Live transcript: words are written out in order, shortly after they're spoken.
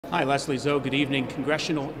Hi, Leslie Zoe. Good evening.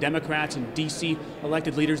 Congressional Democrats and D.C.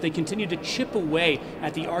 elected leaders, they continue to chip away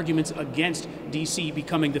at the arguments against D.C.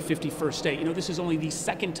 becoming the 51st state. You know, this is only the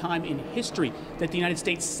second time in history that the United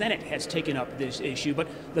States Senate has taken up this issue, but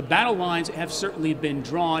the battle lines have certainly been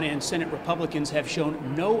drawn, and Senate Republicans have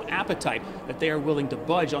shown no appetite that they are willing to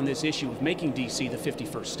budge on this issue of making D.C. the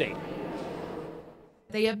 51st state.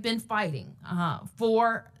 They have been fighting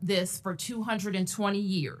for this for 220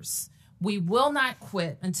 years. We will not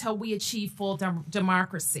quit until we achieve full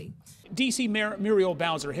democracy. D.C. Mayor Muriel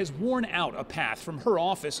Bowser has worn out a path from her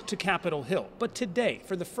office to Capitol Hill. But today,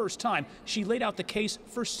 for the first time, she laid out the case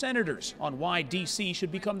for senators on why D.C.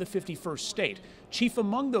 should become the 51st state. Chief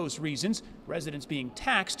among those reasons, residents being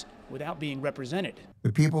taxed without being represented.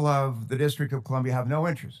 The people of the District of Columbia have no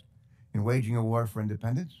interest in waging a war for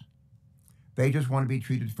independence. They just want to be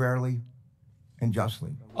treated fairly and justly.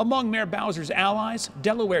 Among Mayor Bowser's allies,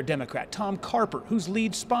 Delaware Democrat Tom Carper, who's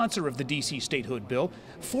lead sponsor of the D.C. statehood bill.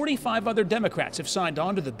 45 other Democrats have signed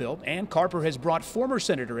on to the bill, and Carper has brought former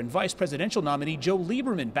Senator and Vice Presidential nominee Joe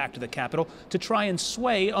Lieberman back to the Capitol to try and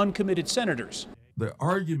sway uncommitted senators. The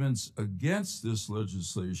arguments against this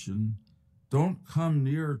legislation don't come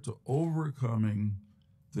near to overcoming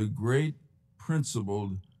the great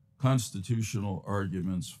principled constitutional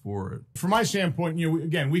arguments for it. From my standpoint,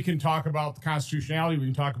 again, we can talk about the constitutionality, we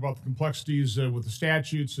can talk about the complexities with the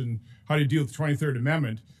statutes and how to deal with the 23rd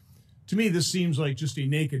Amendment. To me, this seems like just a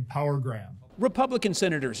naked power grab. Republican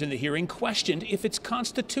senators in the hearing questioned if it's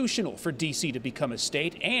constitutional for D.C. to become a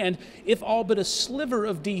state and if all but a sliver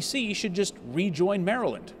of D.C. should just rejoin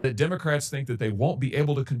Maryland. The Democrats think that they won't be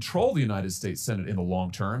able to control the United States Senate in the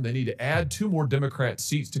long term. They need to add 2 more Democrat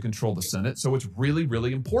seats to control the Senate, so it's really,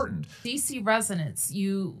 really important. D.C. residents,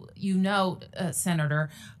 you know,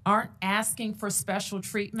 Senator, aren't asking for special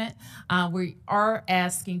treatment. We are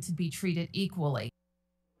asking to be treated equally.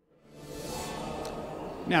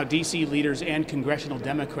 Now, D.C. leaders and congressional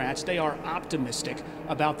Democrats, they are optimistic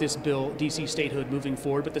about this bill, D.C. statehood, moving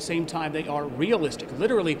forward, but at the same time, they are realistic.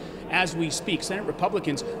 Literally, as we speak, Senate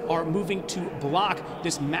Republicans are moving to block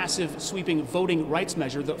this massive, sweeping voting rights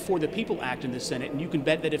measure, the For the People Act in the Senate, and you can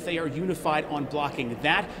bet that if they are unified on blocking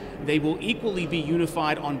that, they will equally be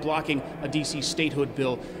unified on blocking a D.C. statehood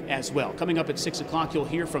bill as well. Coming up at 6 o'clock, you'll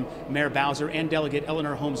hear from Mayor Bowser and Delegate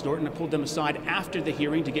Eleanor Holmes Norton. I pulled them aside after the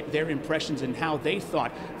hearing to get their impressions and how they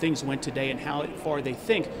thought things went today and how far they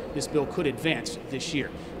think this bill could advance this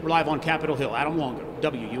year. We're live on Capitol Hill. Adam Longo,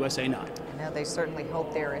 WUSA 9. Now, they certainly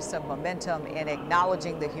hope there is some momentum in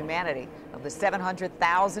acknowledging the humanity of the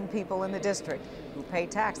 700,000 people in the district who pay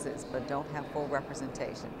taxes but don't have full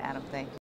representation. Adam, thank you.